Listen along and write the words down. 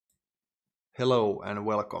Hello and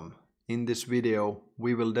welcome. In this video,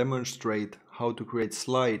 we will demonstrate how to create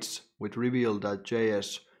slides with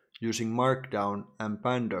Reveal.js using Markdown and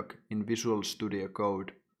Pandoc in Visual Studio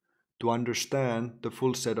Code. To understand the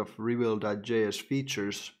full set of Reveal.js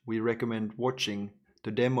features, we recommend watching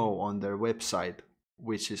the demo on their website,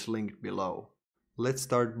 which is linked below. Let's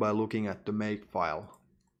start by looking at the makefile.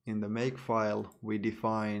 In the makefile, we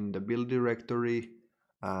define the build directory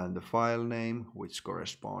and the file name, which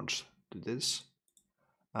corresponds to this,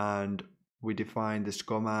 and we define this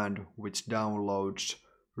command which downloads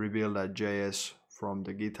Reveal.js from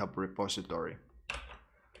the GitHub repository.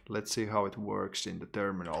 Let's see how it works in the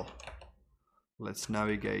terminal. Let's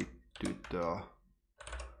navigate to the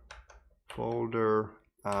folder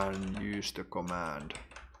and use the command.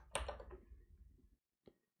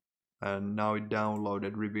 And now it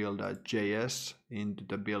downloaded Reveal.js into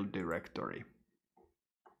the build directory,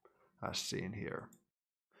 as seen here.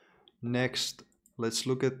 Next, let's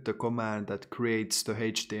look at the command that creates the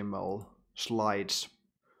HTML slides.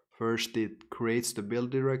 First, it creates the build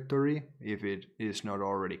directory if it is not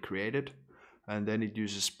already created, and then it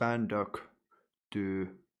uses Pandoc to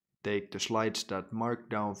take the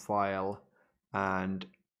slides.markdown file, and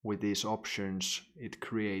with these options it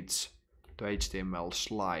creates the HTML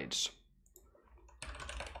slides.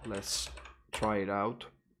 Let's try it out,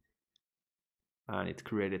 and it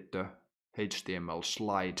created the HTML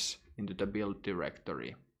slides into the build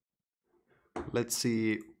directory. Let's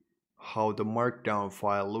see how the markdown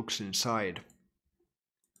file looks inside.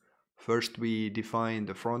 First, we define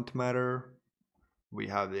the front matter. We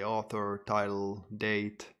have the author, title,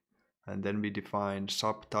 date, and then we define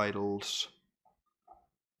subtitles.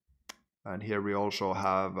 And here we also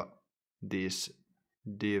have these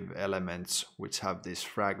div elements which have these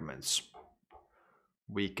fragments.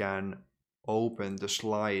 We can open the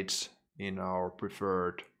slides in our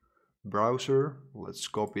preferred browser. Let's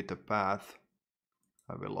copy the path.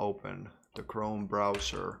 I will open the Chrome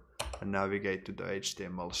browser and navigate to the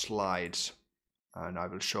HTML slides, and I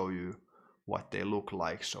will show you what they look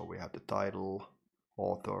like. So we have the title,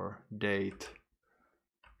 author, date,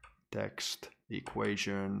 text,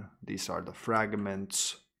 equation. These are the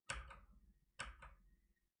fragments,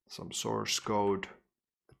 some source code,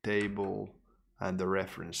 a table, and the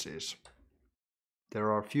references. There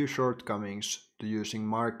are a few shortcomings to using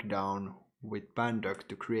Markdown with Pandoc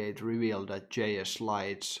to create Reveal.js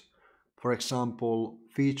slides. For example,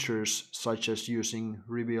 features such as using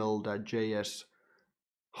Reveal.js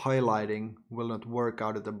highlighting will not work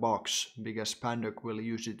out of the box because Pandoc will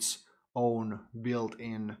use its own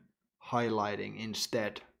built-in highlighting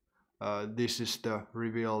instead. This is the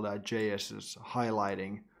Reveal.js's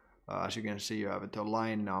highlighting. As you can see, you have the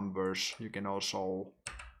line numbers. You can also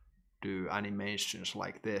do animations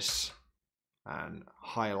like this and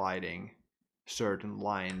highlighting certain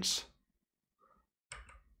lines.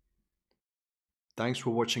 Thanks for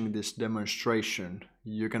watching this demonstration.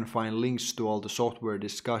 You can find links to all the software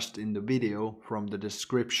discussed in the video from the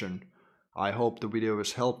description. I hope the video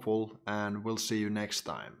is helpful, and we'll see you next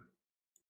time.